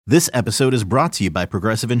This episode is brought to you by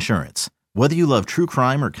Progressive Insurance. Whether you love true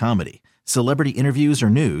crime or comedy, celebrity interviews or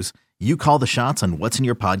news, you call the shots on what's in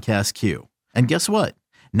your podcast queue. And guess what?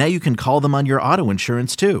 Now you can call them on your auto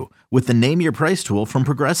insurance too with the Name Your Price tool from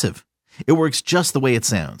Progressive. It works just the way it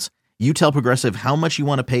sounds. You tell Progressive how much you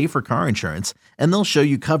want to pay for car insurance, and they'll show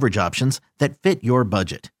you coverage options that fit your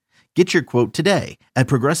budget. Get your quote today at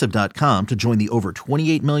Progressive.com to join the over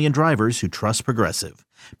 28 million drivers who trust Progressive.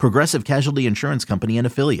 Progressive Casualty Insurance Company and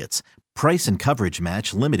Affiliates. Price and coverage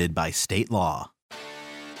match limited by state law.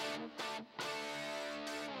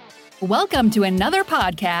 Welcome to another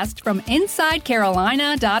podcast from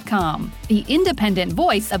InsideCarolina.com, the independent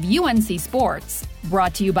voice of UNC Sports.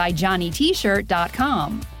 Brought to you by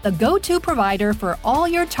JohnnyT-shirt.com, the go-to provider for all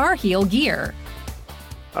your Tar Heel gear.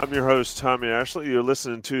 I'm your host, Tommy Ashley. You're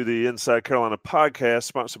listening to the Inside Carolina podcast,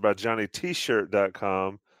 sponsored by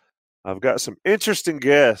JohnnyT-shirt.com. I've got some interesting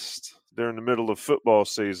guests during the middle of football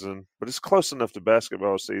season, but it's close enough to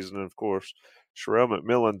basketball season. And, of course, Sherrell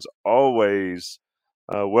McMillan's always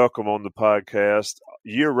welcome on the podcast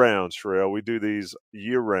year-round, Sherrell. We do these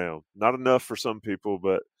year-round. Not enough for some people,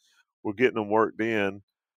 but we're getting them worked in.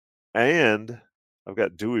 And I've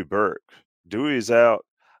got Dewey Burke. Dewey's out.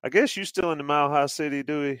 I guess you still in the Mile High City,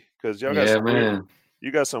 Dewey, because y'all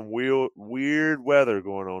got some weird weather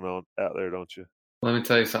going on out there, don't you? Let me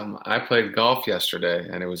tell you something. I played golf yesterday,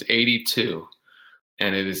 and it was 82,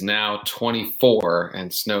 and it is now 24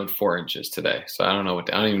 and snowed 4 inches today. So I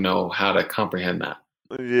don't even know how to comprehend that.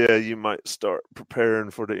 Yeah, you might start preparing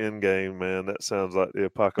for the end game, man. That sounds like the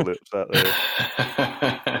apocalypse out there.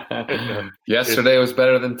 Yesterday was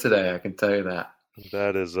better than today, I can tell you that.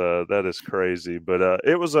 That is crazy. But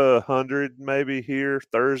it was 100 maybe here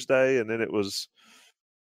Thursday, and then it was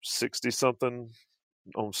 60-something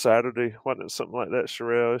on Saturday. Wasn't it something like that,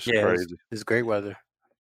 Sherrell? It's crazy. It's great weather.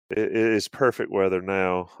 It is perfect weather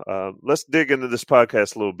now. Let's dig into this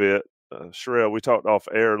podcast a little bit. Sherrell, we talked off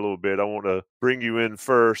air a little bit. I want to bring you in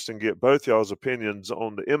first and get both y'all's opinions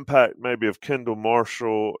on the impact maybe of Kendall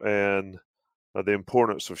Marshall and the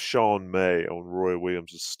importance of Sean May on Roy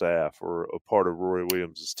Williams' staff or a part of Roy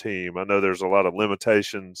Williams' team. I know there's a lot of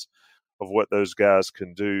limitations of what those guys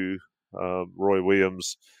can do. Roy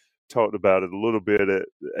Williams talked about it a little bit at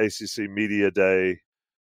ACC Media Day.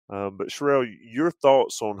 But Sherrell, your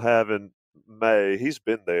thoughts on having May, he's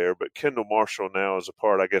been there, but Kendall Marshall now is a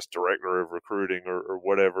part, I guess, director of recruiting or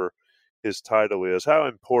whatever his title is. How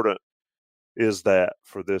important is that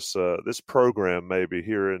for this program maybe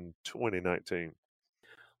here in 2019?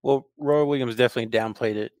 Well, Roy Williams definitely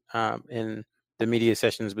downplayed it in the media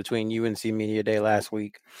sessions between UNC Media Day last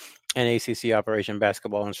week and ACC Operation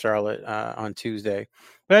Basketball in Charlotte on Tuesday.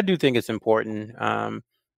 But I do think it's important.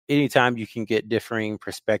 Anytime you can get differing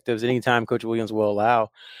perspectives, anytime Coach Williams will allow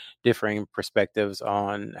differing perspectives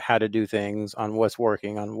on how to do things, on what's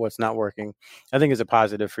working, on what's not working, I think is a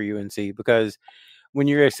positive for UNC, because when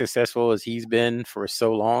you're as successful as he's been for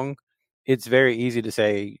so long, it's very easy to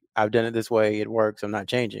say, I've done it this way, it works, I'm not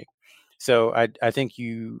changing. So I think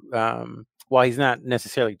while he's not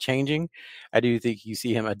necessarily changing, I do think you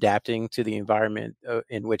see him adapting to the environment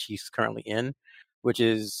in which he's currently in, which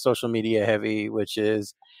is social media heavy, which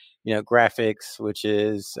is, graphics, which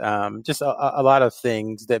is just a lot of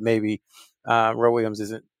things that maybe Roy Williams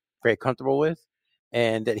isn't very comfortable with,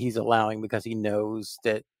 and that he's allowing because he knows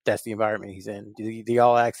that that's the environment he's in. The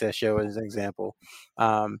All Access show is an example.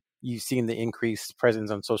 You've seen the increased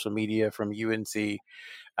presence on social media from UNC.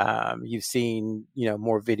 You've seen,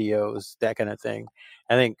 more videos, that kind of thing.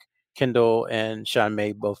 I think Kendall and Sean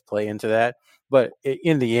May both play into that. But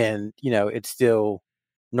in the end, it's still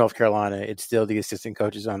North Carolina. It's still the assistant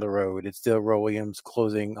coaches on the road. It's still Roy Williams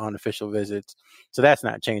closing on official visits. So that's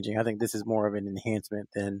not changing. I think this is more of an enhancement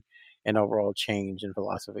than an overall change in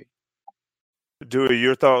philosophy. Dewey,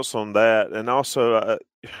 your thoughts on that? And also,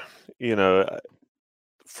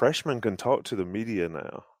 freshmen can talk to the media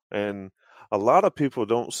now. And a lot of people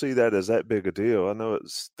don't see that as that big a deal. I know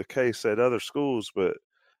it's the case at other schools, but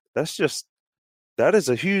that is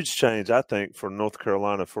a huge change, I think, for North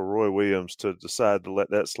Carolina, for Roy Williams to decide to let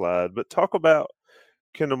that slide. But talk about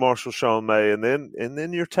Kendall Marshall, Sean May, and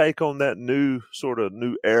then your take on that new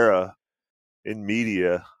era in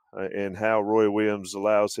media and how Roy Williams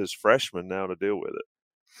allows his freshmen now to deal with it.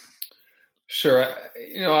 Sure.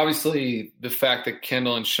 Obviously the fact that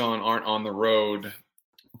Kendall and Sean aren't on the road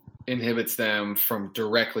inhibits them from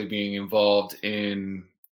directly being involved in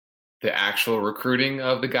the actual recruiting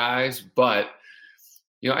of the guys. But,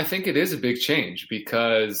 I think it is a big change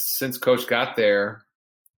because since Coach got there,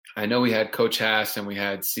 I know we had Coach Hass and we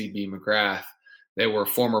had CB McGrath. They were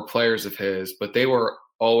former players of his, but they were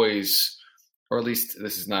always or at least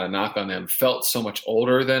this is not a knock on them, felt so much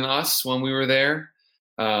older than us when we were there.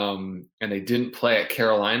 And they didn't play at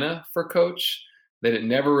Carolina for Coach, that it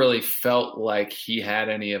never really felt like he had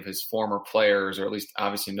any of his former players, or at least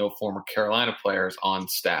obviously no former Carolina players on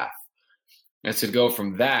staff. And so to go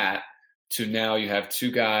from that to now you have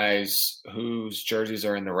two guys whose jerseys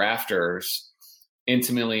are in the rafters,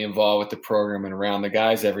 intimately involved with the program and around the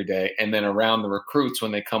guys every day, and then around the recruits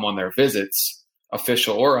when they come on their visits,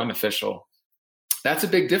 official or unofficial. That's a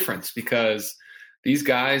big difference, because these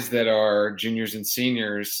guys that are juniors and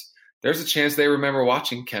seniors, there's a chance they remember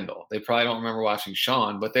watching Kendall. They probably don't remember watching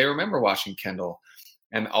Sean, but they remember watching Kendall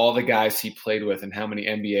and all the guys he played with and how many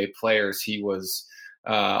NBA players he was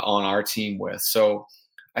on our team with. So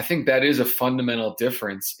I think that is a fundamental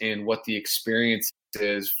difference in what the experience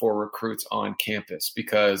is for recruits on campus,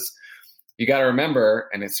 because you got to remember,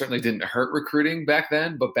 and it certainly didn't hurt recruiting back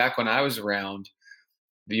then, but back when I was around,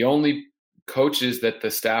 the only coaches that the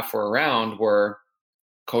staff were around were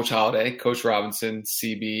Coach Holiday, Coach Robinson,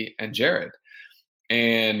 CB, and Jared.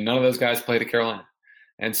 And none of those guys played at Carolina.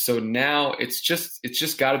 And so now it's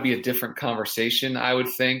just got to be a different conversation, I would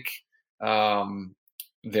think.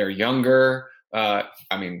 They're younger.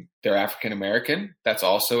 They're African-American. That's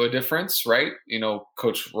also a difference, right?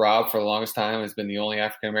 Coach Rob for the longest time has been the only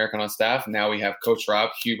African-American on staff. Now we have Coach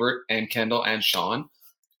Rob, Hubert, and Kendall, and Sean.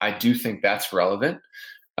 I do think that's relevant.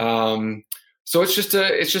 So it's just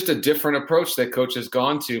a different approach that Coach has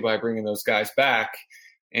gone to by bringing those guys back.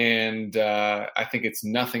 And I think it's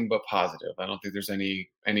nothing but positive. I don't think there's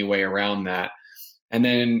any way around that. And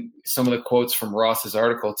then some of the quotes from Ross's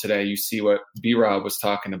article today, you see what B-Rob was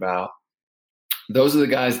talking about. Those are the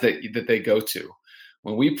guys that they go to.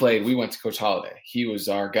 When we played, we went to Coach Holiday. He was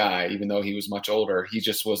our guy, even though he was much older. He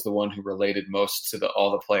just was the one who related most to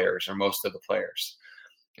all the players, or most of the players.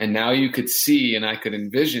 And now you could see, and I could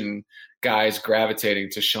envision guys gravitating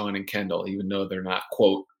to Sean and Kendall, even though they're not,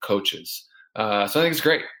 quote, coaches. So I think it's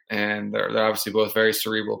great. And they're obviously both very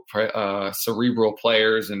cerebral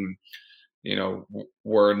players, and,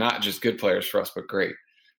 were not just good players for us, but great.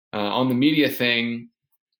 On the media thing,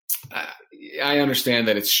 I understand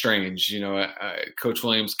that it's strange. Coach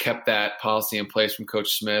Williams kept that policy in place from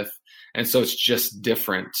Coach Smith, and so it's just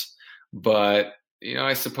different. But,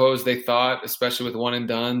 I suppose they thought, especially with one and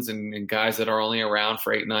dones and guys that are only around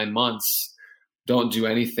for 8-9 months, don't do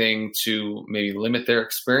anything to maybe limit their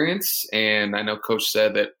experience. And I know Coach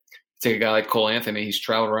said that take a guy like Cole Anthony, he's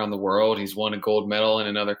traveled around the world. He's won a gold medal in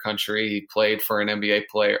another country. He played for an NBA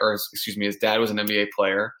player, his dad was an NBA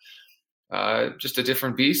player. Just a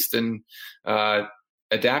different beast, and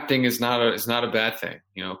adapting is not a bad thing.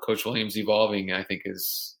 Coach Williams evolving, I think,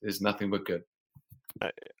 is nothing but good.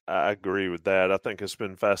 I agree with that. I think it's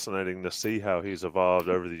been fascinating to see how he's evolved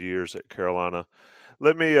over the years at Carolina.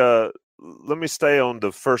 Let me stay on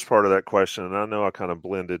the first part of that question, and I know I kind of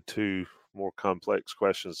blended two more complex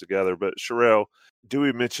questions together. But Sherelle,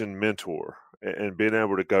 Dewey mentioned mentor and being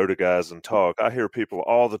able to go to guys and talk. I hear people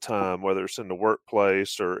all the time, whether it's in the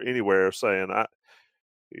workplace or anywhere, saying, I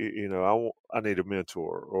need a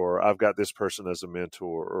mentor, or I've got this person as a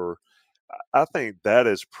mentor. Or I think that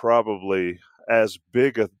is probably as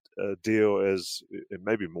big a deal as, and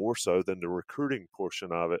maybe more so than, the recruiting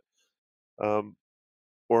portion of it.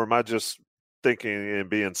 Or am I just thinking and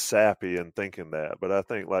being sappy and thinking that? But I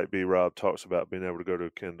think, like B-Rob talks about, being able to go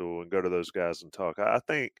to Kendall and go to those guys and talk. I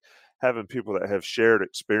think having people that have shared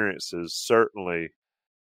experiences certainly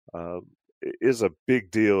is a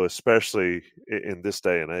big deal, especially in this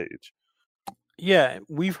day and age. Yeah,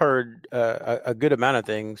 we've heard a good amount of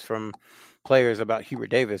things from players about Hubert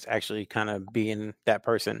Davis actually kind of being that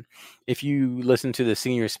person. If you listen to the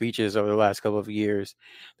senior speeches over the last couple of years,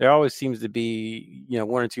 there always seems to be,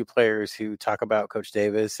 one or two players who talk about Coach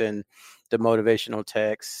Davis and the motivational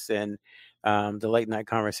texts and the late night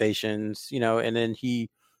conversations, and then he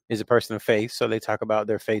is a person of faith, so they talk about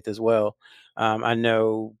their faith as well. I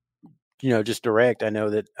know, just direct, I know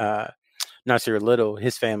that Nasir Little,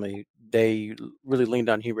 his family, they really leaned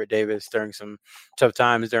on Hubert Davis during some tough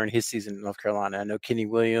times during his season in North Carolina. I know Kenny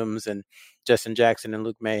Williams and Justin Jackson and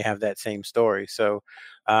Luke May have that same story. So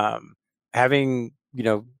having,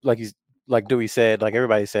 like Dewey said, like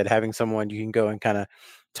everybody said, having someone you can go and kind of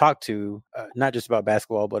talk to, not just about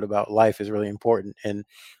basketball, but about life, is really important. And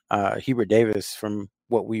Hubert Davis, from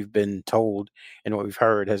what we've been told and what we've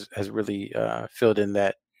heard, has really filled in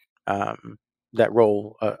that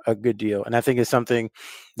role a good deal. And I think it's something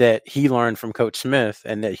that he learned from Coach Smith,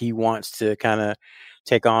 and that he wants to kind of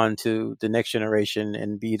take on to the next generation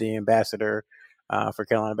and be the ambassador for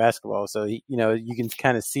Carolina basketball. So, you can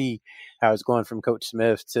kind of see how it's going from Coach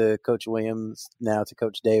Smith to Coach Williams, now to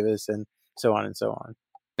Coach Davis, and so on and so on.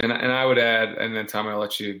 And I would add, and then Tommy, I'll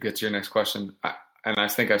let you get to your next question. And I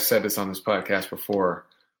think I've said this on this podcast before.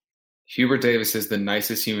 Hubert Davis is the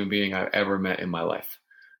nicest human being I've ever met in my life.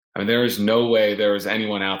 I mean, there is no way there is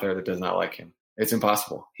anyone out there that does not like him. It's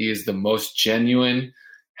impossible. He is the most genuine,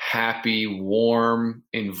 happy, warm,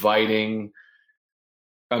 inviting,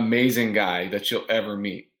 amazing guy that you'll ever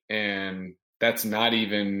meet. And that's not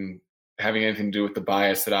even having anything to do with the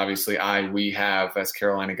bias that obviously we have as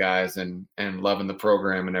Carolina guys and loving the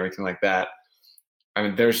program and everything like that. I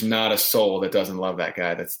mean, there's not a soul that doesn't love that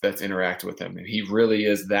guy that's interacted with him. And he really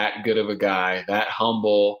is that good of a guy, that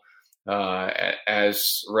humble.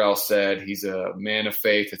 As Rel said, he's a man of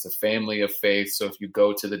faith. It's a family of faith. So if you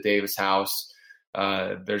go to the Davis house,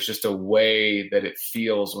 there's just a way that it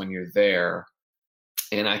feels when you're there.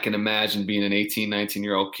 And I can imagine being an 18,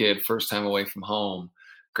 19-year-old kid, first time away from home,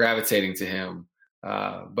 gravitating to him.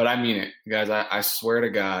 But I mean it, guys. I swear to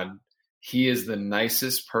God, he is the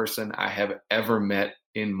nicest person I have ever met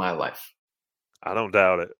in my life. I don't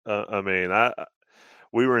doubt it. I mean,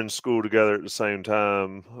 we were in school together at the same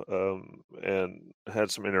time and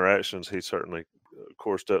had some interactions. He certainly, of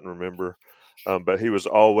course, doesn't remember. But he was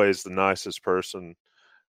always the nicest person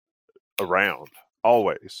around,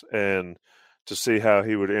 always. And to see how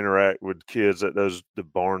he would interact with kids at the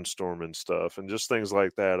barnstorming stuff and just things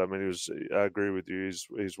like that. I mean, I agree with you.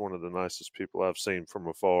 He's one of the nicest people I've seen from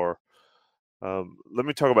afar. Let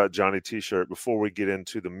me talk about Johnny T-Shirt before we get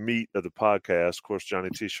into the meat of the podcast. Of course,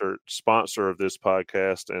 Johnny T-Shirt, sponsor of this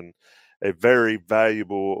podcast and a very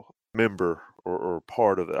valuable member or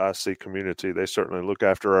part of the IC community. They certainly look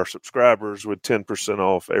after our subscribers with 10%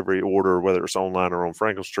 off every order, whether it's online or on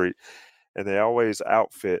Franklin Street. And they always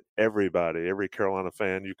outfit everybody, every Carolina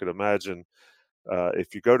fan you could imagine.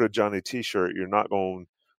 If you go to Johnny T-Shirt, you're not going to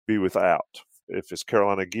be without. If it's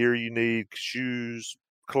Carolina gear you need, shoes,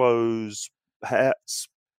 clothes, hats,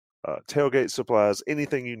 tailgate supplies,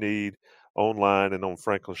 anything you need online and on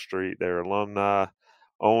Franklin Street. They're alumni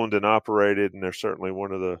owned and operated, and they're certainly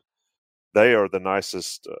they are the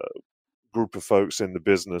nicest group of folks in the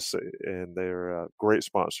business, and they're great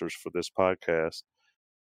sponsors for this podcast.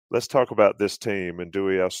 Let's talk about this team. And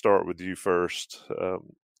Dewey, I'll start with you first.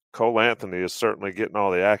 Cole Anthony is certainly getting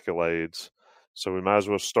all the accolades, so we might as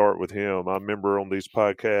well start with him. I remember on these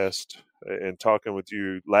podcasts and talking with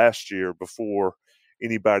you last year before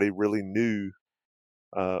anybody really knew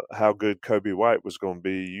how good Kobe White was going to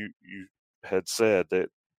be. You had said that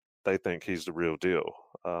they think he's the real deal.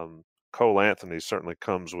 Cole Anthony certainly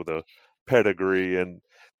comes with a pedigree and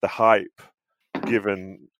the hype,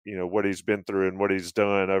 given what he's been through and what he's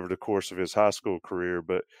done over the course of his high school career.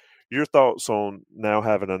 But your thoughts on now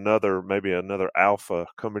having maybe another alpha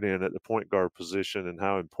coming in at the point guard position and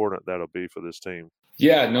how important that'll be for this team?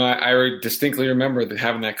 Yeah, no, I distinctly remember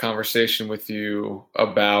having that conversation with you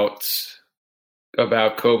about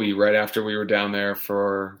Kobe right after we were down there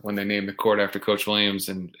for when they named the court after Coach Williams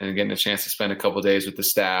and getting a chance to spend a couple of days with the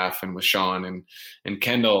staff and with Sean and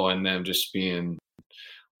Kendall and them just being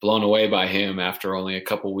blown away by him after only a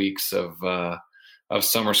couple weeks of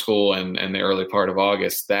summer school and the early part of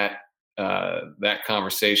August. That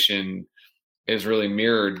conversation is really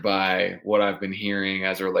mirrored by what I've been hearing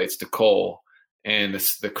as it relates to Cole. And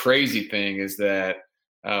the crazy thing is that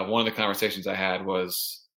one of the conversations I had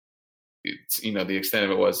was, the extent of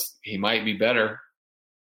it was he might be better.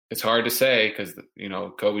 It's hard to say because,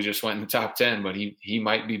 Kobe just went in the top 10, but he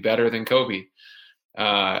might be better than Kobe.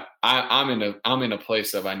 I'm in a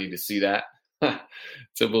place of I need to see that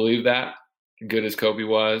to believe that, good as Kobe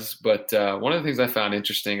was. But one of the things I found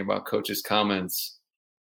interesting about Coach's comments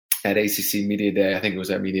at ACC Media Day, I think it was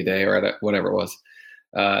at Media Day or at whatever it was,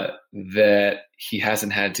 that he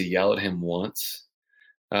hasn't had to yell at him once.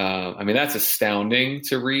 I mean, that's astounding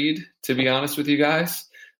to read, to be honest with you guys,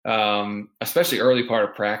 especially early part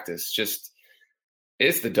of practice. Just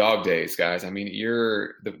it's the dog days, guys. I mean,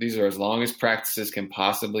 these are as long as practices can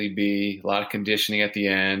possibly be, a lot of conditioning at the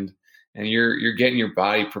end, and you're getting your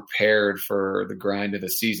body prepared for the grind of the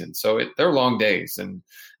season. So they're long days, and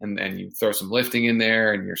you throw some lifting in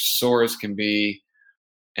there, and you're sore as can be.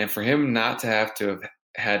 And for him not to have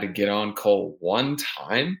had to get on Cole one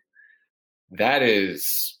time, that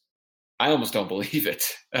is, I almost don't believe it.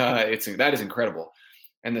 That is incredible.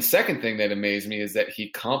 And the second thing that amazed me is that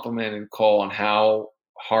he complimented Cole on how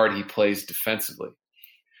hard he plays defensively.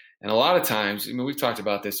 And a lot of times, we've talked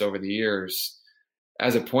about this over the years,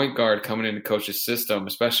 as a point guard coming into Coach's system,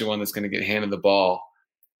 especially one that's going to get handed the ball,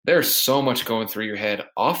 there's so much going through your head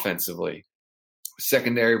offensively.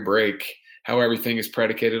 Secondary break, how everything is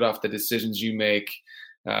predicated off the decisions you make,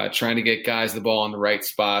 trying to get guys the ball in the right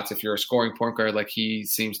spots. If you're a scoring point guard like he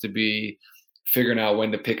seems to be, figuring out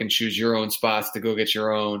when to pick and choose your own spots to go get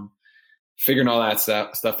your own, figuring all that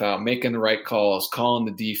stuff out, making the right calls, calling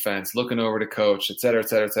the defense, looking over to coach, et cetera, et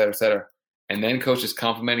cetera, et cetera, et cetera. And then coach is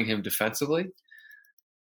complimenting him defensively.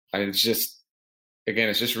 It's just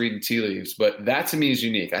reading tea leaves. But that to me is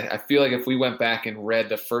unique. I feel like if we went back and read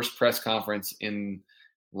the first press conference in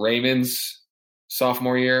Raymond's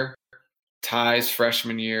sophomore year, Ty's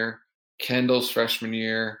freshman year, Kendall's freshman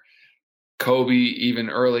year, Kobe, even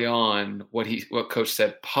early on, what coach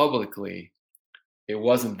said publicly, it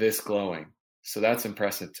wasn't this glowing. So that's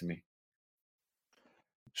impressive to me.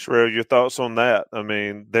 Sherelle, your thoughts on that? I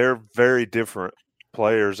mean, they're very different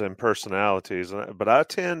players and personalities, but I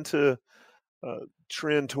tend to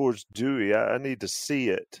trend towards Dewey. I need to see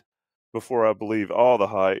it before I believe all the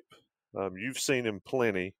hype. You've seen him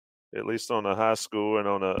plenty, at least on a high school and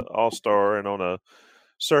on a all-star and on a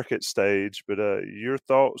circuit stage, but your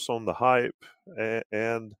thoughts on the hype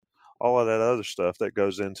and all of that other stuff that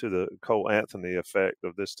goes into the Cole Anthony effect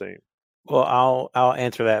of this team? Well, I'll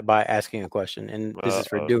answer that by asking a question, and this is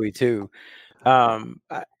for Dewey too.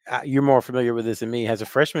 You're more familiar with this than me. Has a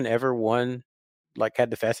freshman ever won, like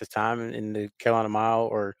had the fastest time in the Carolina Mile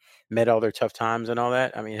or met all their tough times and all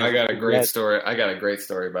that? I mean, I got a great story. I got a great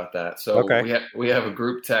story about that. So okay. we have a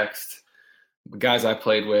group text. Guys I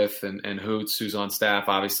played with and Hoots, who's on staff,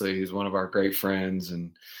 obviously he's one of our great friends,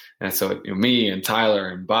 and so me and Tyler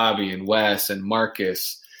and Bobby and Wes and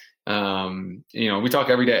Marcus, we talk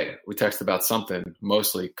every day. We text about something,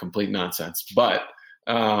 mostly complete nonsense. But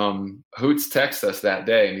Hoots texts us that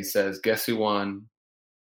day and he says, "Guess who won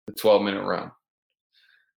the 12-minute run?"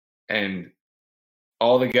 And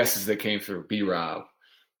all the guesses that came through: B-Rob,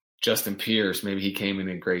 Justin Pierce, maybe he came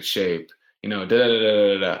in great shape,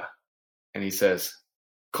 da-da-da-da-da-da. And he says,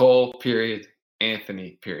 Cole, period,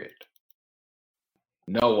 Anthony, period.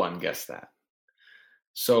 No one guessed that.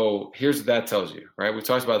 So here's what that tells you, right? We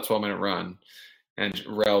talked about a 12-minute run. And,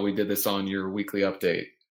 Rel, we did this on your weekly update.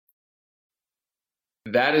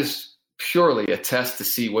 That is purely a test to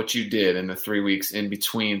see what you did in the 3 weeks in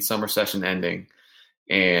between summer session ending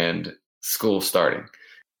and school starting.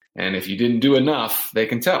 And if you didn't do enough, they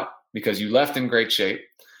can tell because you left in great shape.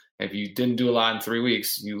 If you didn't do a lot in 3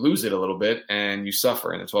 weeks, you lose it a little bit and you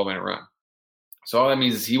suffer in a 12-minute run. So all that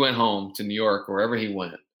means is he went home to New York, wherever he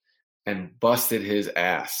went, and busted his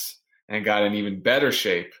ass and got in even better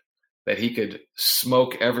shape that he could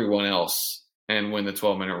smoke everyone else and win the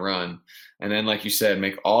 12-minute run. And then, like you said,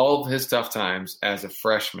 make all of his tough times as a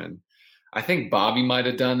freshman. I think Bobby might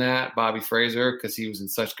have done that, Bobby Fraser, because he was in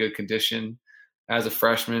such good condition as a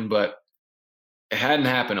freshman, but it hadn't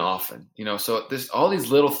happened often, so there's all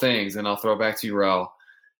these little things, and I'll throw it back to you, Rel.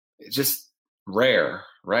 It's just rare,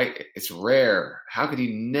 right? It's rare. How could he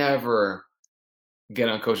never get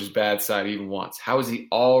on coach's bad side even once? How is he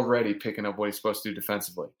already picking up what he's supposed to do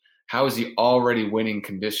defensively? How is he already winning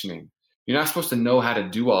conditioning? You're not supposed to know how to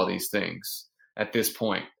do all these things at this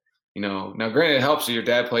point. Now granted, it helps that your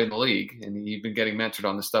dad played in the league and you've been getting mentored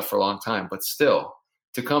on this stuff for a long time, but still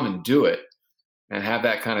to come and do it and have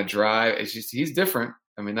that kind of drive, it's just, he's different.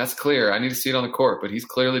 I mean, that's clear. I need to see it on the court, but he's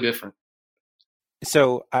clearly different.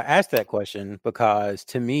 So I asked that question because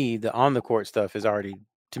to me, the on the court stuff is already,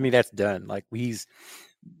 to me, that's done. Like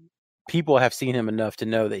people have seen him enough to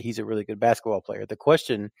know that he's a really good basketball player. The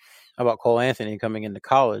question about Cole Anthony coming into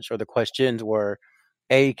college, or the questions were,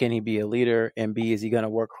 A, can he be a leader? And B, is he going to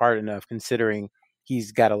work hard enough considering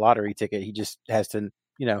he's got a lottery ticket? He just has to,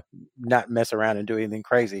 not mess around and do anything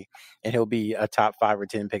crazy. And he'll be a top 5 or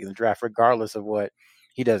 10 pick in the draft, regardless of what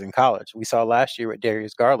he does in college. We saw last year with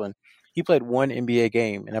Darius Garland, he played one NBA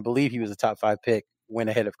game, and I believe he was a top 5 pick,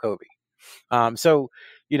 went ahead of Kobe. So,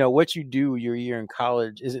 what you do your year in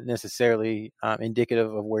college isn't necessarily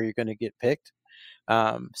indicative of where you're going to get picked.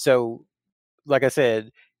 So, like I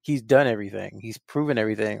said, he's done everything. He's proven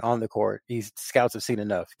everything on the court. Scouts have seen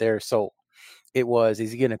enough. They're sold. Is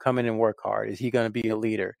he going to come in and work hard? Is he going to be a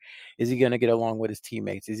leader? Is he going to get along with his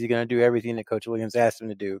teammates? Is he going to do everything that Coach Williams asked him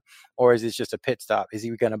to do? Or is this just a pit stop? Is he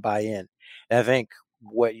going to buy in? And I think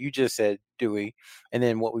what you just said, Dewey, and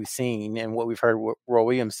then what we've seen and what we've heard Roy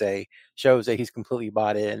Williams say shows that he's completely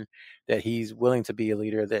bought in, that he's willing to be a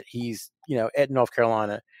leader, that he's, at North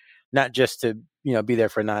Carolina, not just to, be there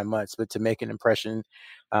for 9 months, but to make an impression,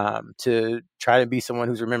 to try to be someone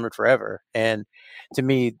who's remembered forever. And to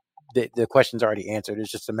me, the question's already answered. It's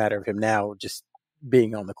just a matter of him now just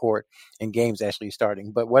being on the court and games actually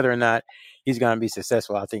starting. But whether or not he's going to be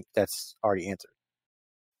successful, I think that's already answered.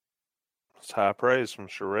 It's high praise from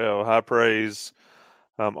Sherelle. High praise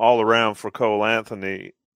all around for Cole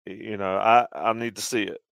Anthony. I need to see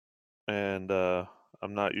it, and I'm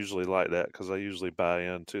not usually like that because I usually buy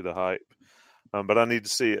into the hype. But I need to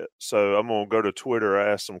see it. So I'm going to go to Twitter,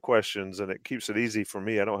 ask some questions, and it keeps it easy for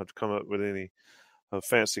me. I don't have to come up with any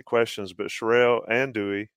fancy questions. But Sherelle and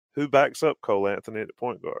Dewey, who backs up Cole Anthony at the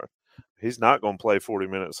point guard? He's not going to play 40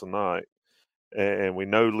 minutes a night. And we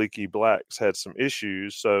know Leaky Black's had some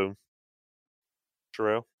issues. So,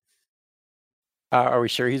 Sherelle? Are we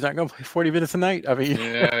sure he's not going to play 40 minutes a night? I mean,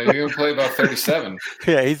 yeah, he's going to play about 37.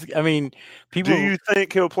 Yeah, people. Do you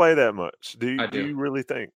think he'll play that much? Do you really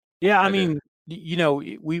think? Yeah, I mean,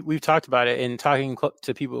 we've talked about it, and talking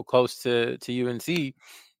to people close to UNC,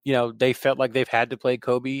 they felt like they've had to play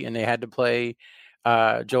Kobe and they had to play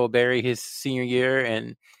Joel Berry his senior year.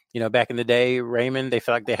 And, back in the day, Raymond, they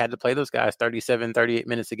felt like they had to play those guys 37, 38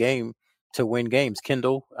 minutes a game to win games.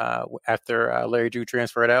 Kendall, after Larry Drew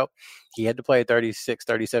transferred out, he had to play 36,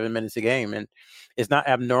 37 minutes a game. And it's not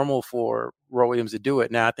abnormal for Roy Williams to do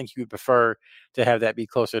it. Now, I think he would prefer to have that be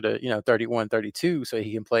closer to, 31, 32, so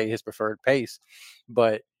he can play his preferred pace.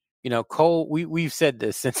 But, Cole, we've said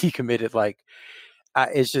this since he committed,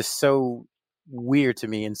 it's just so weird to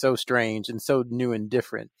me and so strange and so new and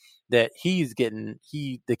different that he's getting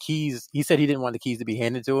the keys. He said he didn't want the keys to be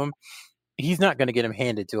handed to him. He's not going to get him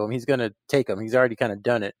handed to him. He's going to take them. He's already kind of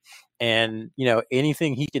done it. And,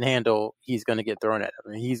 anything he can handle, he's going to get thrown at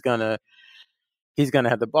him. And he's going to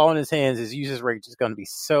have the ball in his hands. His usage rate is going to be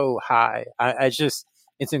so high.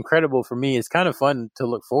 It's incredible for me. It's kind of fun to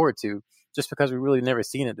look forward to just because we really never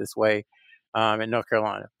seen it this way in North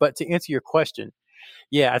Carolina. But to answer your question,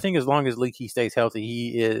 yeah, I think as long as Leaky stays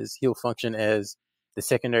healthy, he'll function as the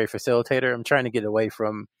secondary facilitator. I'm trying to get away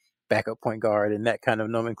from backup point guard and that kind of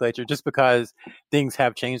nomenclature, just because things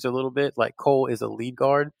have changed a little bit. Like Cole is a lead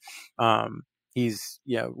guard. He's,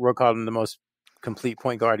 Roy called him the most complete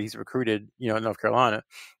point guard he's recruited, in North Carolina.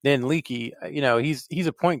 Then Leaky, he's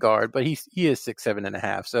a point guard, but he is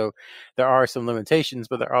 6'7.5". So there are some limitations,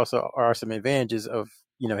 but there also are some advantages of,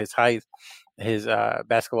 his height, his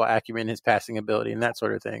basketball acumen, his passing ability, and that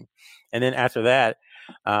sort of thing. And then after that,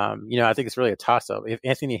 I think it's really a toss-up. If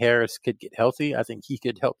Anthony Harris could get healthy, I think he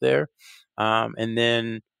could help there. And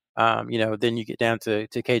then, then you get down to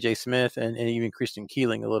KJ Smith and even Christian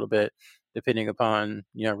Keeling a little bit, depending upon,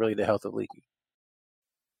 really the health of Leaky.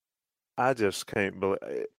 I just can't believe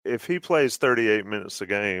if he plays 38 minutes a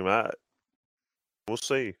game. We'll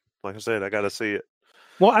see. Like I said, I got to see it.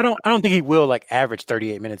 Well, I don't think he will average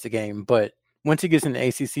 38 minutes a game, but once he gets into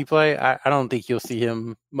ACC play, I don't think you'll see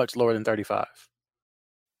him much lower than 35.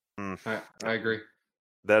 I agree.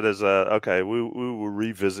 That is okay. We will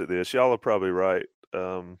revisit this. Y'all are probably right,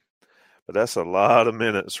 but that's a lot of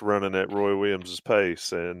minutes running at Roy Williams'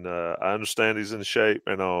 pace, and I understand he's in shape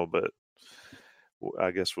and all, but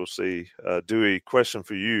I guess we'll see. Dewey, question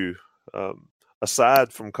for you: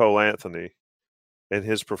 aside from Cole Anthony and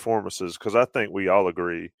his performances, because I think we all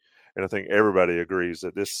agree, and I think everybody agrees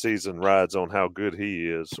that this season rides on how good he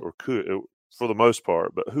is, or could, for the most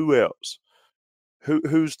part. But who else?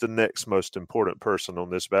 Who's the next most important person on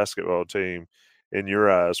this basketball team, in your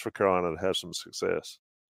eyes, for Carolina to have some success?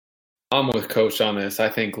 I'm with Coach on this. I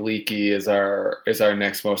think Leaky is our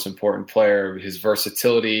next most important player. His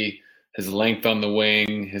versatility, his length on the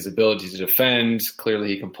wing, his ability to defend. Clearly,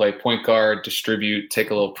 he can play point guard, distribute,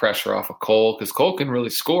 take a little pressure off of Cole, because Cole can really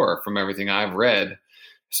score from everything I've read.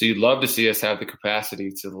 So you'd love to see us have the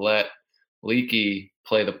capacity to let Leaky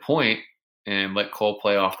play the point and let Cole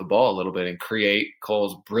play off the ball a little bit and create.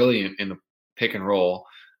 Cole's brilliant in the pick and roll.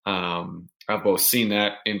 I've both seen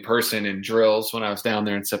that in person in drills when I was down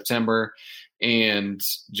there in September and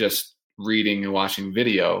just reading and watching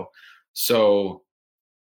video. So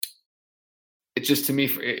it just, to me,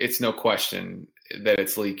 it's no question that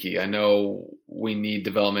it's Leaky. I know we need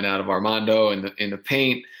development out of Armando in the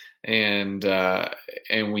paint, and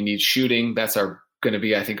we need shooting. That's going to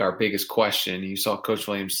be, I think, our biggest question. You saw Coach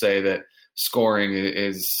Williams say that scoring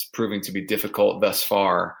is proving to be difficult thus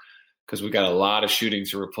far because we got a lot of shooting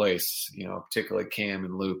to replace, particularly Cam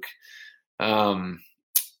and Luke.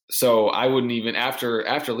 So I wouldn't even,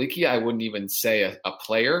 after Leaky, I wouldn't even say a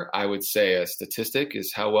player. I would say a statistic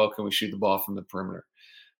is how well can we shoot the ball from the perimeter,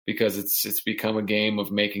 because it's become a game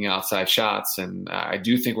of making outside shots. And I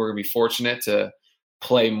do think we're going to be fortunate to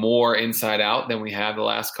play more inside out than we have the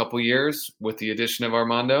last couple of years with the addition of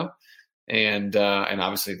Armando. And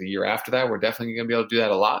obviously the year after that, we're definitely going to be able to do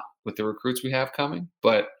that a lot with the recruits we have coming.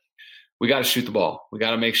 But we got to shoot the ball. We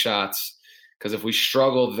got to make shots, because if we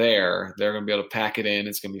struggle there, they're going to be able to pack it in.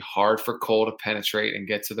 It's going to be hard for Cole to penetrate and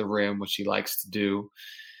get to the rim, which he likes to do.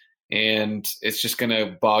 And it's just going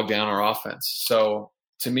to bog down our offense. So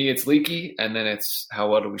to me, it's leaky, and then it's how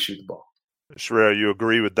well do we shoot the ball. Sherrell, you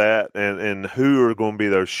agree with that? And who are going to be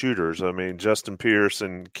those shooters? I mean, Justin Pierce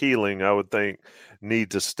and Keeling, I would think,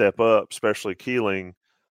 need to step up, especially Keeling.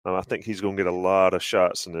 I think he's going to get a lot of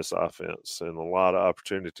shots in this offense and a lot of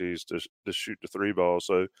opportunities to shoot the three ball.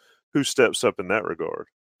 So who steps up in that regard?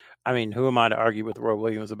 I mean, who am I to argue with Roy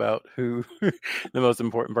Williams about who the most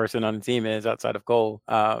important person on the team is outside of Cole?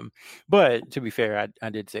 But to be fair, I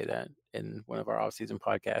did say that in one of our off-season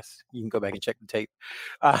podcasts. You can go back and check the tape.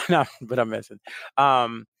 No, but I'm messing.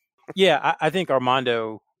 Yeah, I think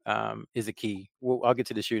Armando is a key. I'll get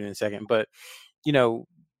to the shooting in a second. But,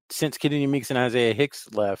 since Kenyon Meeks and Isaiah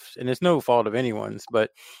Hicks left, and it's no fault of anyone's, but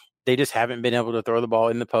they just haven't been able to throw the ball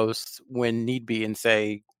in the post when need be and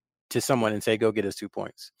say to someone and say, go get us 2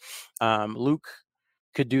 points. Luke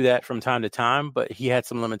could do that from time to time, but he had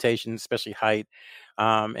some limitations, especially height.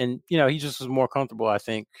 And he just was more comfortable, I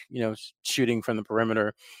think, shooting from the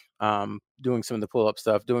perimeter, doing some of the pull-up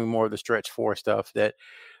stuff, doing more of the stretch four stuff that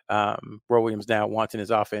Roy Williams now wants in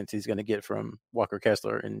his offense. He's going to get from Walker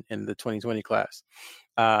Kessler in the 2020 class.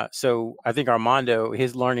 So I think Armando,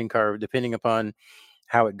 his learning curve, depending upon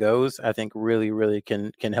how it goes, I think really, really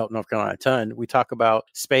can help North Carolina a ton. We talk about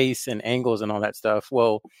space and angles and all that stuff.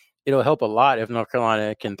 Well, it'll help a lot if North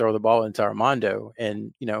Carolina can throw the ball into Armando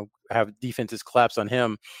and, have defenses collapse on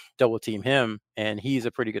him, double team him, and he's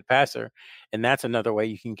a pretty good passer. And that's another way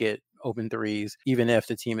you can get open threes, even if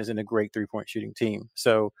the team isn't a great three-point shooting team.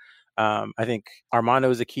 So I think Armando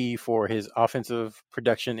is a key for his offensive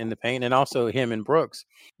production in the paint, and also him and Brooks.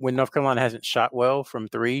 When North Carolina hasn't shot well from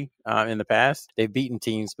three in the past, they've beaten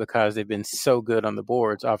teams because they've been so good on the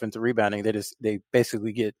boards, offensive rebounding. They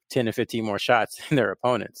basically get 10 to 15 more shots than their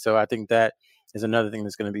opponents. So I think that is another thing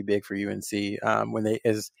that's going to be big for UNC when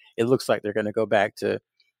it looks like they're going to go back to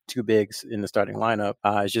two bigs in the starting lineup.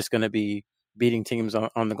 It's just going to be beating teams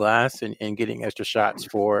on the glass and getting extra shots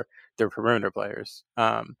for their perimeter players.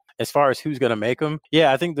 As far as who's going to make them,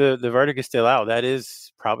 I think the verdict is still out. That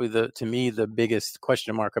is probably to me the biggest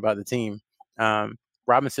question mark about the team.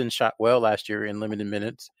 Robinson shot well last year in limited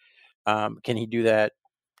minutes. Can he do that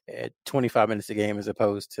at 25 minutes a game as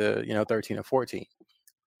opposed to 13 or 14?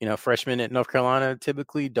 Freshmen at North Carolina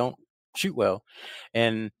typically don't shoot well,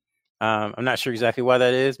 and I'm not sure exactly why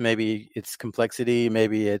that is. Maybe it's complexity.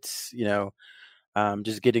 Maybe it's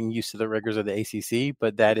just getting used to the rigors of the ACC.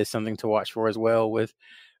 But that is something to watch for as well with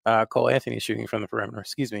Cole Anthony shooting from the perimeter.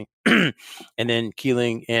 Excuse me. And then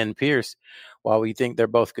Keeling and Pierce, while we think they're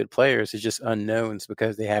both good players, it's just unknowns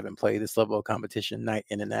because they haven't played this level of competition night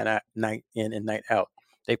in and night out.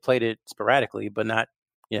 They played it sporadically, but not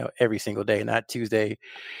every single day, not Tuesday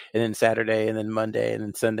and then Saturday and then Monday and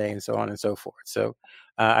then Sunday and so on and so forth. So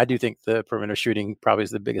I do think the perimeter shooting probably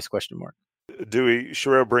is the biggest question mark. Dewey,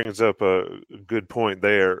 Sherrell brings up a good point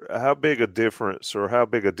there. How big a difference or how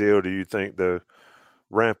big a deal do you think the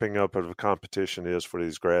ramping up of the competition is for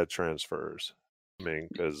these grad transfers? I mean,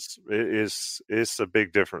 because it's a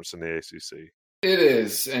big difference in the ACC. It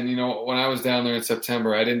is. And, when I was down there in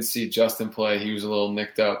September, I didn't see Justin play. He was a little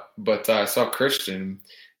nicked up. But I saw Christian.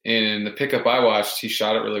 And in the pickup I watched, he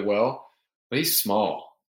shot it really well. But he's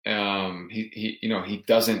small. He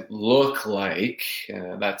doesn't look like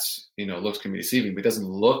that's looks can be deceiving, but he doesn't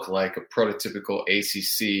look like a prototypical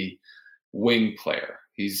ACC wing player.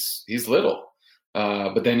 He's little.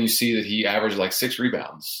 But then you see that he averaged like 6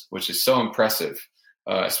 rebounds, which is so impressive,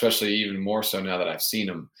 especially even more so now that I've seen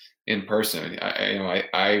him in person.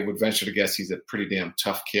 I would venture to guess he's a pretty damn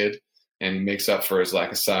tough kid, and he makes up for his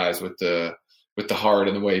lack of size with the heart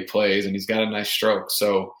and the way he plays, and he's got a nice stroke.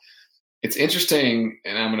 So it's interesting,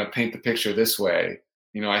 and I'm going to paint the picture this way.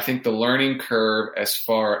 I think the learning curve as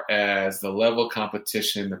far as the level of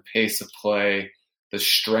competition, the pace of play, the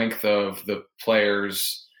strength of the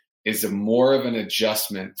players is more of an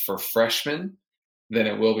adjustment for freshmen than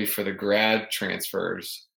it will be for the grad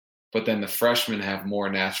transfers. But then the freshmen have more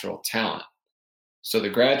natural talent. So the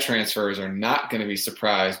grad transfers are not going to be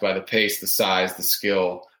surprised by the pace, the size, the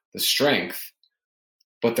skill, the strength.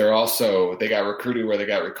 But they got recruited where they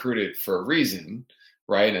got recruited for a reason,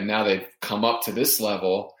 right? And now they've come up to this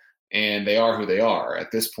level, and they are who they are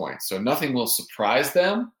at this point. So nothing will surprise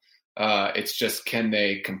them. It's just, can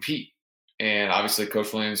they compete? And obviously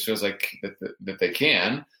Coach Williams feels like that they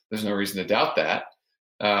can. There's no reason to doubt that.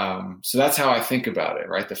 So that's how I think about it,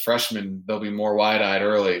 right? The freshmen, they'll be more wide-eyed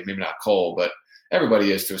early, maybe not Cole, but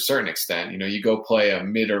everybody is to a certain extent. You go play a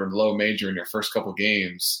mid or low major in your first couple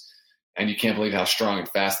games, and you can't believe how strong and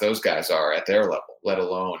fast those guys are at their level, let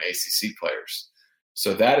alone ACC players.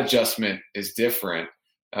 So that adjustment is different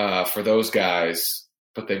for those guys,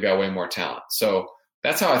 but they've got way more talent. So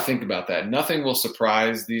that's how I think about that. Nothing will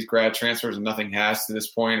surprise these grad transfers, and nothing has to this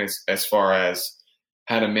point as far as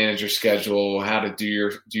how to manage your schedule, how to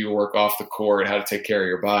do your work off the court, how to take care of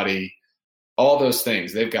your body, all those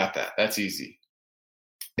things. They've got that. That's easy.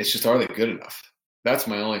 It's just, are they good enough? That's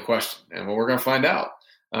my only question. And we're going to find out.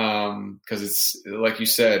 Because it's, like you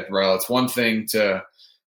said, Rel, it's one thing to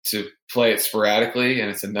play it sporadically, and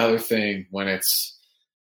it's another thing when it's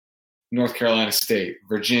North Carolina State,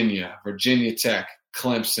 Virginia Tech,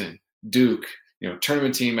 Clemson, Duke,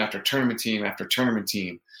 tournament team after tournament team after tournament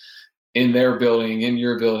team in their building, in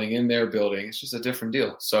your building, in their building. It's just a different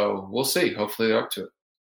deal. So we'll see. Hopefully they're up to it.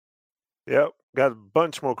 Yep. Got a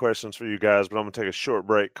bunch more questions for you guys, but I'm going to take a short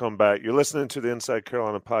break, come back. You're listening to the Inside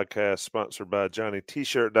Carolina podcast, sponsored by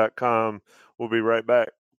JohnnyT-shirt.com. We'll be right back.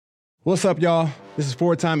 What's up, y'all? This is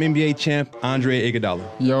four-time NBA champ Andre Iguodala.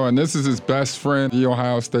 Yo, and this is his best friend, the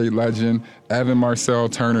Ohio State legend, Evan Marcel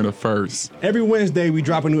Turner I. Every Wednesday, we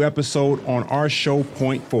drop a new episode on our show,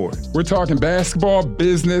 Point Forward. We're talking basketball,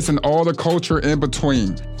 business, and all the culture in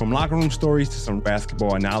between. From locker room stories to some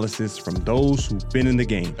basketball analysis from those who've been in the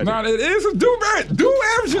game. Nah, it is a dude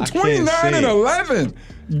averaging 29 and 11.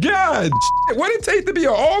 God, what it take to be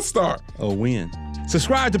an all-star? A win.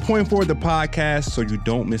 Subscribe to Point Forward, the podcast, so you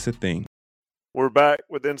don't miss a thing. We're back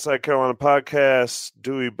with Inside Carolina podcast.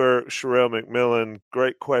 Dewey Burke, Sherelle McMillan.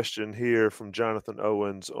 Great question here from Jonathan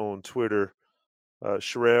Owens on Twitter.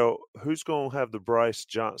 Sherelle, who's going to have the Bryce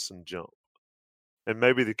Johnson jump? And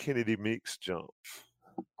maybe the Kennedy Meeks jump?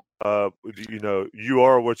 You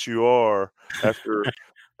are what you are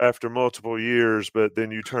after multiple years, but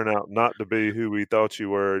then you turn out not to be who we thought you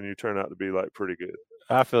were, and you turn out to be pretty good.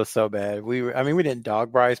 I feel so bad. We didn't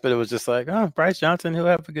dog Bryce, but it was just like, oh, Bryce Johnson, he'll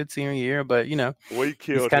have a good senior year. But, we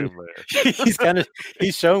killed him, man.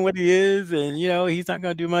 He's shown what he is, and, he's not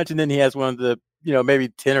going to do much. And then he has one of the, maybe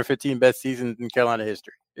 10 or 15 best seasons in Carolina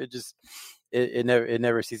history. It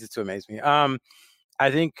never ceases to amaze me.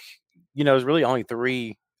 I think, there's really only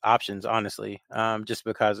three options, honestly, just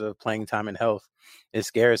because of playing time and health.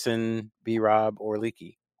 It's Garrison, B-Rob, or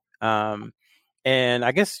Leaky. And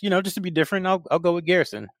I guess, just to be different, I'll go with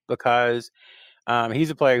Garrison because he's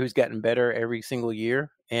a player who's gotten better every single year.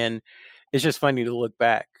 And it's just funny to look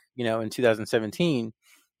back, in 2017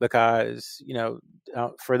 because,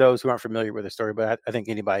 for those who aren't familiar with the story, but I think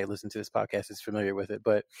anybody listening to this podcast is familiar with it.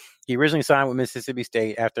 But he originally signed with Mississippi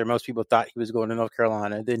State after most people thought he was going to North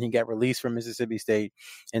Carolina. Then he got released from Mississippi State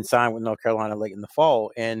and signed with North Carolina late in the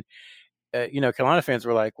fall. And Carolina fans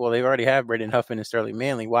were like, well, they already have Braden Huffman and Sterling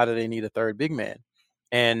Manley. Why do they need a third big man?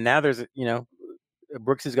 And now there's,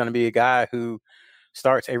 Brooks is going to be a guy who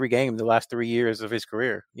starts every game the last 3 years of his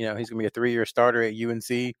career. He's going to be a 3-year starter at UNC.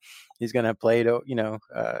 He's going to have played,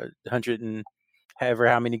 100 and however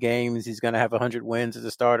how many games. He's going to have 100 wins as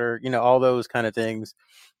a starter. All those kind of things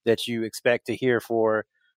that you expect to hear for,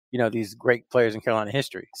 these great players in Carolina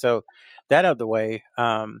history. So that out of the way,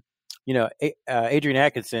 Adrian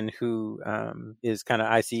Atkinson, who is kind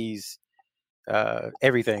of IC's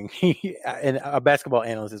everything, and a basketball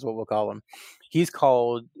analyst is what we'll call him. He's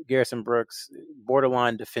called Garrison Brooks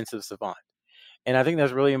borderline defensive savant. And I think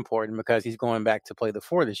that's really important because he's going back to play the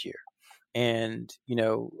 4 this year. And,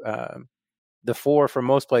 the 4 for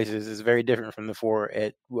most places is very different from the 4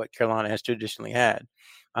 at what Carolina has traditionally had.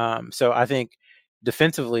 So I think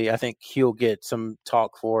defensively, he'll get some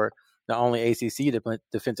talk for not only ACC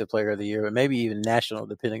Defensive Player of the Year, but maybe even national,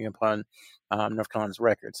 depending upon North Carolina's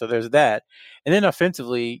record. So there's that. And then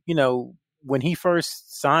offensively, when he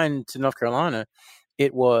first signed to North Carolina,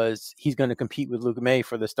 it was he's going to compete with Luke May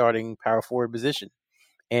for the starting power forward position.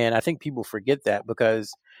 And I think people forget that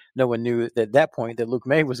because no one knew at that point that Luke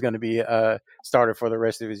May was going to be a starter for the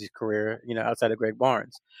rest of his career, outside of Greg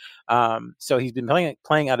Barnes. So he's been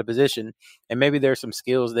playing out of position, and maybe there's some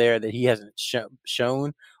skills there that he hasn't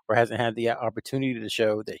shown or hasn't had the opportunity to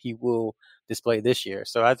show that he will display this year.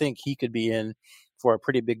 So I think he could be in for a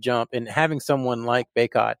pretty big jump, and having someone like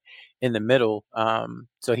Bacot in the middle,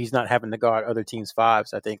 so he's not having to guard other teams'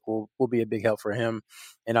 5s, I think will be a big help for him,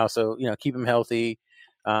 and also, keep him healthy.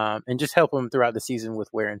 And just help him throughout the season with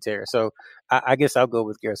wear and tear. So I guess I'll go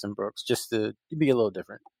with Garrison Brooks just to be a little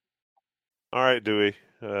different. All right, Dewey.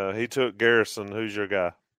 He took Garrison. Who's your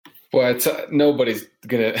guy? Well, nobody's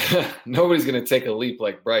gonna take a leap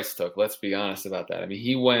like Bryce took. Let's be honest about that. I mean,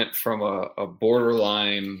 he went from a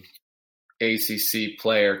borderline ACC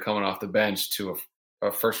player coming off the bench to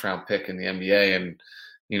a first-round pick in the NBA, and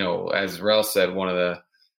as Rel said, one of the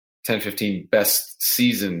 10-15 best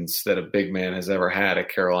seasons that a big man has ever had at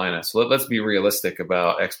Carolina. So let's be realistic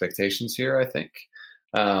about expectations here, I think.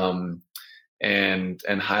 and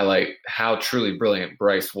highlight how truly brilliant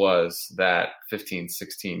Bryce was that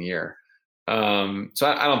 15-16 year. So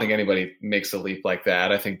I don't think anybody makes a leap like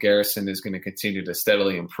that. I think Garrison is going to continue to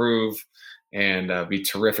steadily improve and be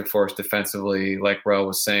terrific for us defensively. Like Ro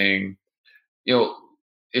was saying,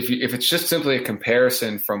 if it's just simply a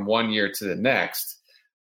comparison from one year to the next,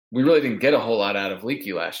 we really didn't get a whole lot out of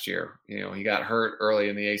Leaky last year. He got hurt early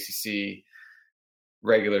in the ACC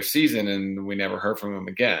regular season, and we never heard from him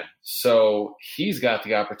again. So he's got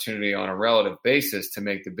the opportunity on a relative basis to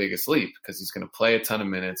make the biggest leap because he's going to play a ton of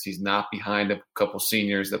minutes. He's not behind a couple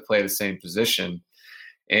seniors that play the same position.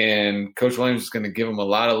 And Coach Williams is going to give him a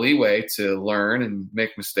lot of leeway to learn and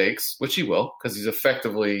make mistakes, which he will, because he's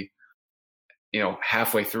effectively,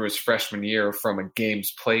 halfway through his freshman year from a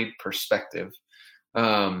games played perspective.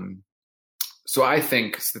 So I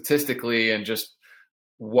think statistically and just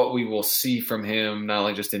what we will see from him, not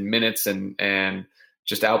only just in minutes and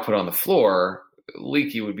just output on the floor,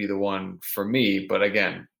 Leaky would be the one for me. But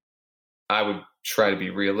again, I would try to be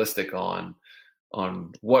realistic on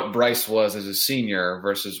what Bryce was as a senior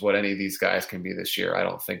versus what any of these guys can be this year. I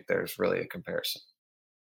don't think there's really a comparison.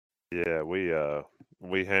 Yeah,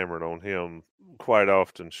 we hammered on him quite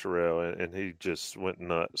often, Sherelle, and he just went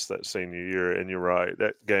nuts that senior year. And you're right,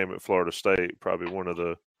 that game at Florida State, probably one of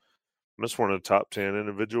the top 10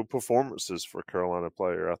 individual performances for a Carolina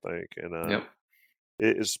player, I think. And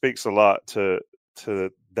it speaks a lot to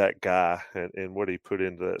that guy and what he put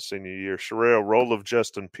into that senior year. Sherelle, role of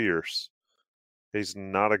Justin Pierce. He's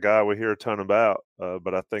not a guy we hear a ton about,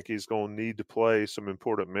 but I think he's going to need to play some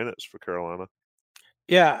important minutes for Carolina.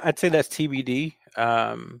 Yeah, I'd say that's TBD.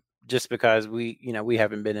 Just because we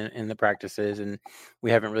haven't been in the practices and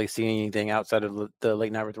we haven't really seen anything outside of the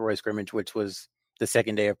Lake Night with Roy scrimmage, which was the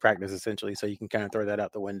second day of practice essentially. So you can kind of throw that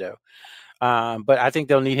out the window. But I think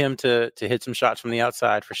they'll need him to hit some shots from the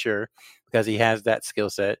outside for sure, because he has that skill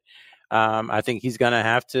set. I think he's going to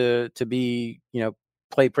have to be,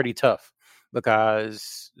 play pretty tough,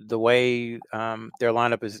 because the way their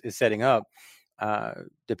lineup is setting up,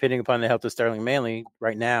 depending upon the health of Sterling Manley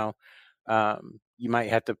right now, you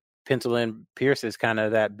might have to pencil in Pierce as kind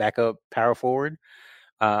of that backup power forward,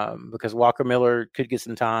 because Walker Miller could get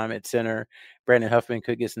some time at center. Brandon Huffman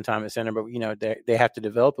could get some time at center, but, they have to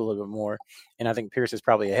develop a little bit more. And I think Pierce is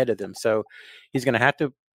probably ahead of them. So he's going to have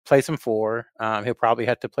to play some 4. He'll probably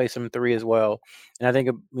have to play some 3 as well. And I think,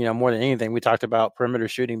 more than anything, we talked about perimeter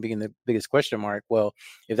shooting being the biggest question mark. Well,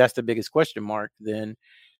 if that's the biggest question mark, then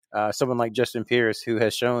someone like Justin Pierce, who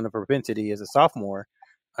has shown a propensity as a sophomore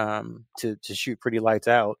to shoot pretty lights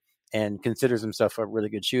out and considers himself a really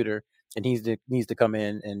good shooter, and he needs to come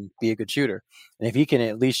in and be a good shooter. And if he can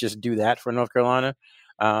at least just do that for North Carolina,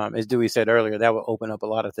 as Dewey said earlier, that will open up a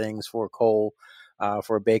lot of things for Cole,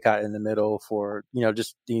 for Bacot in the middle, for,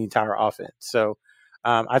 just the entire offense. So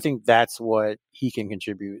I think that's what he can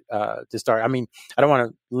contribute to start. I mean, I don't want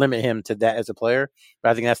to limit him to that as a player,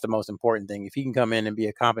 but I think that's the most important thing. If he can come in and be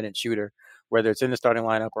a competent shooter, whether it's in the starting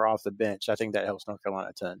lineup or off the bench, I think that helps North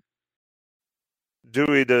Carolina a ton.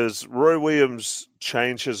 Dewey, does Roy Williams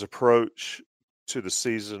change his approach to the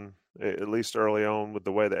season, at least early on, with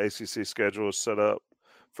the way the ACC schedule is set up?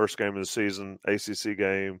 First game of the season, ACC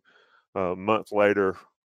game. A month later,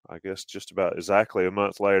 I guess just about exactly a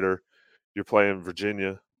month later, you're playing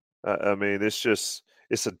Virginia. I mean, it's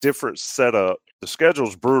a different setup. The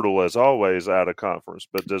schedule's brutal, as always, out of conference.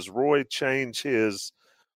 But does Roy change his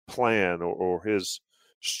plan or his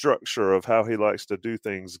structure of how he likes to do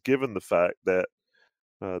things, given the fact that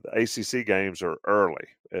the ACC games are early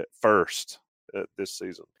at first this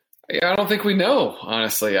season? Yeah, I don't think we know,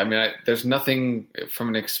 honestly. I mean, there's nothing from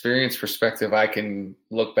an experience perspective I can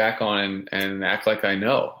look back on and act like I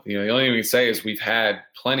know. The only thing we can say is we've had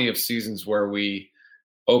plenty of seasons where we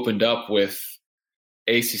opened up with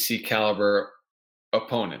ACC caliber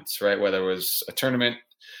opponents, right? Whether it was a tournament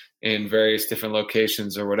in various different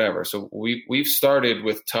locations or whatever. So we've started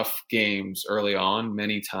with tough games early on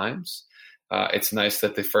many times. It's nice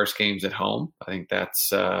that the first game's at home. I think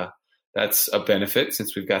that's a benefit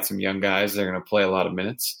since we've got some young guys that are going to play a lot of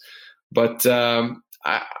minutes. But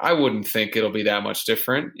I wouldn't think it'll be that much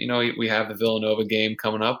different. We have the Villanova game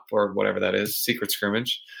coming up, or whatever that is, secret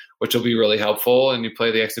scrimmage, which will be really helpful. And you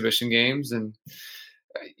play the exhibition games. And,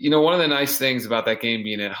 one of the nice things about that game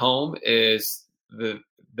being at home is the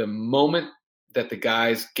moment that the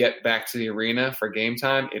guys get back to the arena for game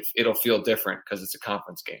time, it'll feel different because it's a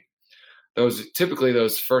conference game.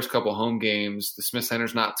 Those first couple home games, the Smith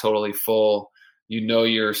Center's not totally full.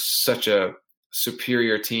 You're such a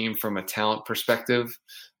superior team from a talent perspective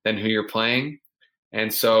than who you're playing.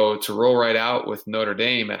 And so to roll right out with Notre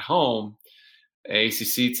Dame at home,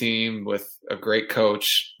 ACC team with a great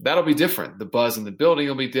coach, that'll be different. The buzz in the building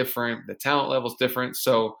will be different. The talent level's different.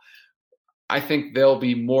 So I think they'll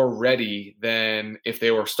be more ready than if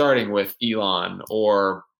they were starting with Elon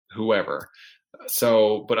or whoever.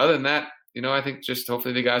 So, but other than that, I think just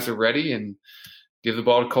hopefully the guys are ready and give the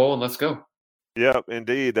ball to Cole and let's go. Yep,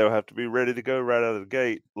 indeed. They'll have to be ready to go right out of the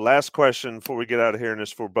gate. Last question before we get out of here, and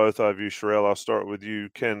it's for both of you. Sherelle, I'll start with you.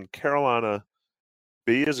 Can Carolina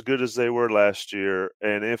be as good as they were last year?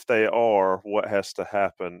 And if they are, what has to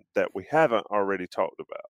happen that we haven't already talked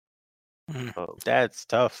about? That's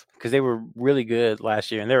tough because they were really good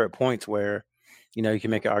last year. And there were points where, you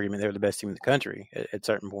can make an argument they were the best team in the country at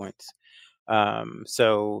certain points.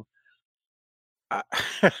 So I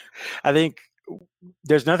think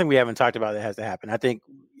there's nothing we haven't talked about that has to happen. I think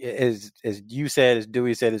as you said, as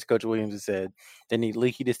Dewey said, as Coach Williams has said, they need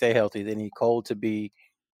Leaky to stay healthy. They need Cole to be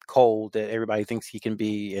Cole that everybody thinks he can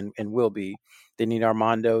be and will be. They need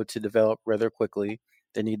Armando to develop rather quickly.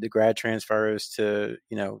 They need the grad transfers to,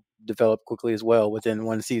 develop quickly as well within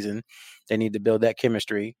one season. They need to build that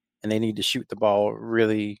chemistry, and they need to shoot the ball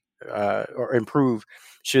really or improve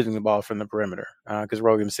shooting the ball from the perimeter because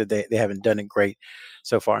Rogan said they haven't done it great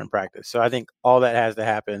so far in practice. So I think all that has to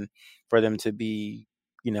happen for them to be,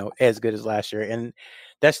 as good as last year. And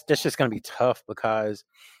that's just going to be tough because,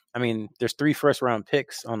 there's 3 first-round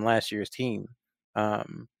picks on last year's team.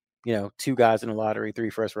 2 guys in the lottery,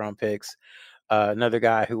 3 first-round picks, another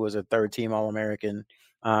guy who was a third-team All-American,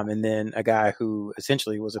 and then a guy who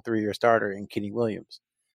essentially was a 3-year starter in Kenny Williams.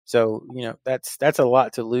 So, that's a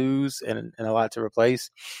lot to lose and a lot to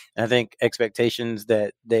replace. And I think expectations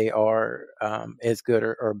that they are as good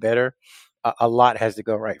or better, a lot has to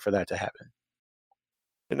go right for that to happen.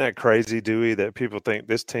 Isn't that crazy, Dewey, that people think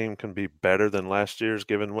this team can be better than last year's,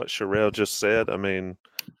 given what Sherelle just said?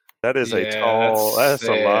 That is that's a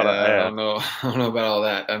lot of I don't know about all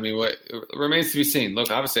that. What remains to be seen.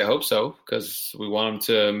 Look, obviously I hope so because we want them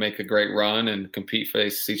to make a great run and compete for the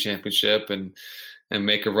ACC championship and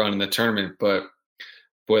make a run in the tournament. But,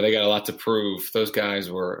 boy, they got a lot to prove. Those guys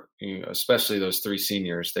were, especially those 3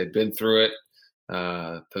 seniors, they'd been through it.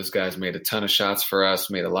 Those guys made a ton of shots for us,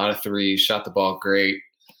 made a lot of threes, shot the ball great.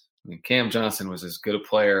 Cam Johnson was as good a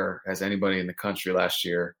player as anybody in the country last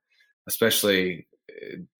year, especially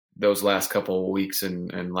those last couple of weeks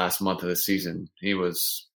and last month of the season. He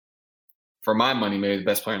was, for my money, maybe the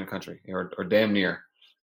best player in the country or damn near,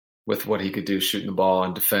 with what he could do shooting the ball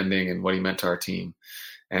and defending and what he meant to our team.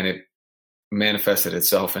 And it manifested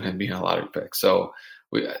itself in him being a lottery pick. So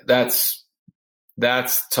that's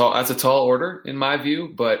tall. That's a tall order in my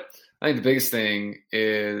view. But I think the biggest thing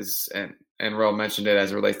is, and Ro mentioned it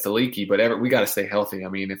as it relates to Leaky, but we got to stay healthy.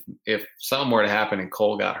 If something were to happen and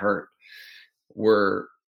Cole got hurt, we're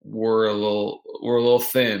a little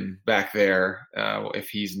thin back there if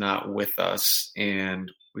he's not with us.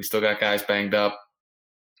 And we still got guys banged up.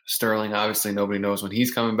 Sterling, obviously, nobody knows when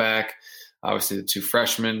he's coming back. Obviously, the 2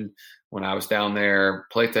 freshmen, when I was down there,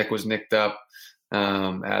 Platek was nicked up,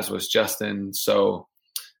 as was Justin. So,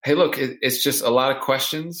 hey, look, it's just a lot of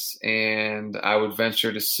questions, and I would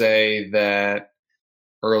venture to say that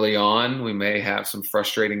early on we may have some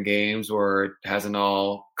frustrating games where it hasn't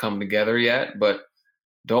all come together yet, but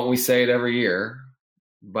don't we say it every year?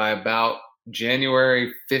 By about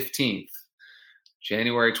January 15th,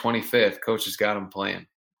 January 25th, coaches got them playing.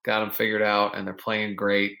 Got them figured out, and they're playing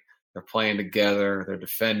great. They're playing together. They're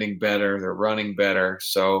defending better. They're running better.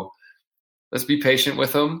 So let's be patient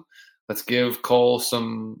with them. Let's give Cole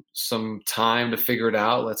some time to figure it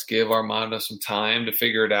out. Let's give Armando some time to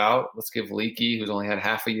figure it out. Let's give Leaky, who's only had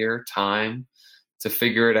half a year, time to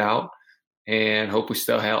figure it out. And hope we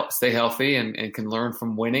still stay healthy and can learn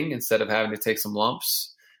from winning instead of having to take some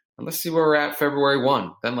lumps. And let's see where we're at February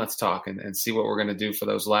 1. Then let's talk and see what we're going to do for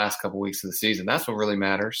those last couple weeks of the season. That's what really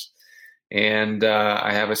matters. And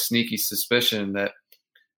I have a sneaky suspicion that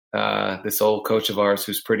this old coach of ours,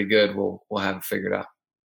 who's pretty good, will have it figured out.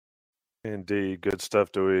 Indeed. Good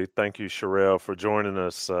stuff, Dewey. Thank you, Sherelle, for joining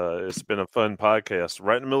us. It's been a fun podcast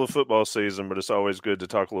right in the middle of football season, but it's always good to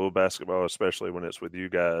talk a little basketball, especially when it's with you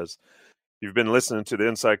guys. You've been listening to the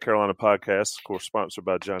Inside Carolina podcast, of course, sponsored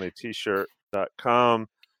by JohnnyT-shirt.com.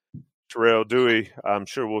 Sherelle, Dewey, I'm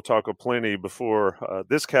sure we'll talk plenty before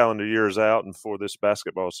this calendar year is out and before this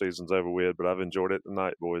basketball season's over with, but I've enjoyed it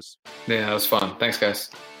tonight, boys. Yeah, it was fun. Thanks, guys.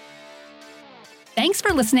 Thanks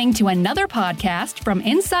for listening to another podcast from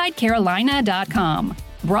InsideCarolina.com.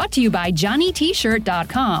 Brought to you by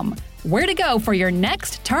JohnnyT-shirt.com. Where to go for your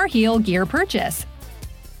next Tar Heel gear purchase.